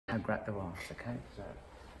Now grab the arms, okay? So,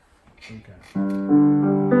 here you go.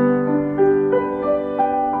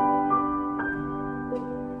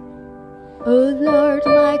 Oh Lord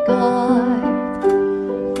my God,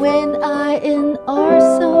 when I in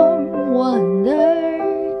awesome wonder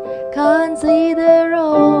consider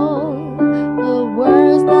all the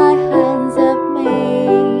worlds thy hands have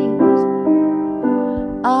made,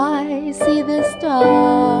 I see the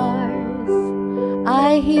stars,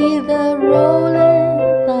 I hear the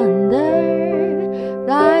rolling thunder,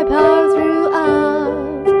 thy power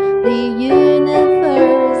throughout the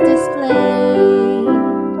universe displayed.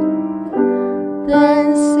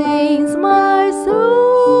 Then sings my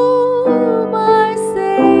soul, my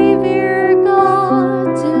Savior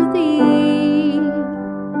God, to thee.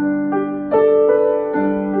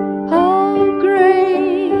 How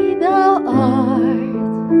great thou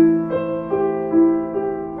art,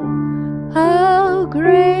 how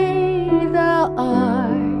great thou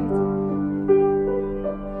art.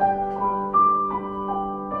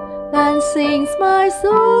 Then sings my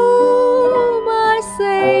soul, my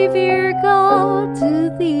Savior God, to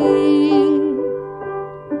thee.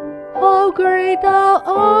 How great thou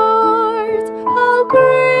art, how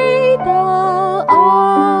great thou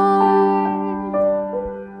art.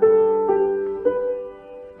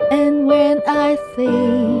 And when I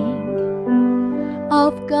think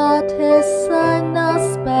of God his Son not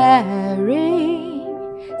sparing,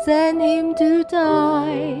 sent him to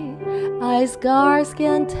die, I scarce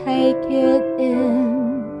can take it in.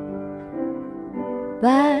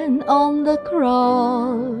 Then on the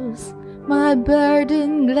cross, my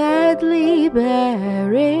burden gladly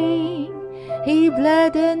bearing, he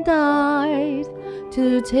bled and died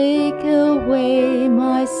to take away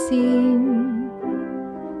my sin.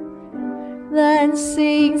 Then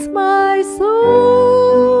sings my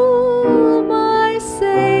soul, my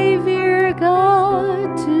Savior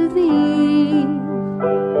God, to thee.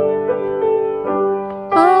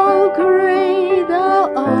 How great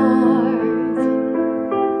thou art,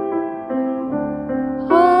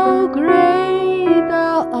 how great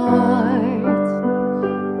thou art.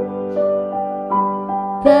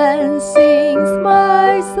 Then sings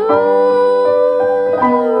my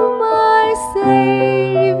soul, my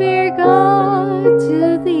Savior God,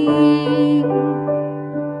 to thee.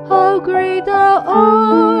 How great thou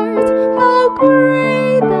art, how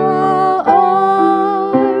great thou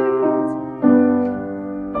art.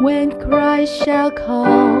 When Christ shall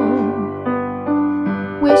come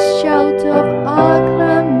with shout of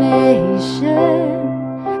acclamation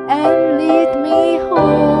and lead me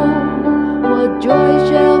home, what joy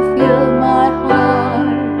shall fill my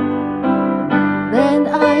heart. Then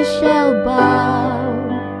I shall bow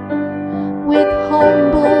with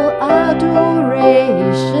humble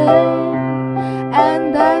adoration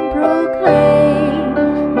and then proclaim,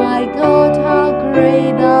 my God, how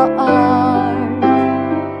great thou art.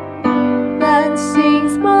 Then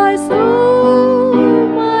sings my soul,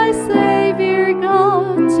 my Savior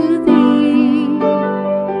God, to thee.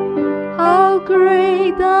 How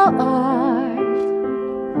great thou art,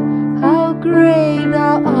 how great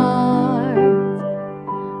thou art.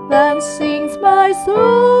 Then sings my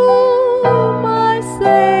soul,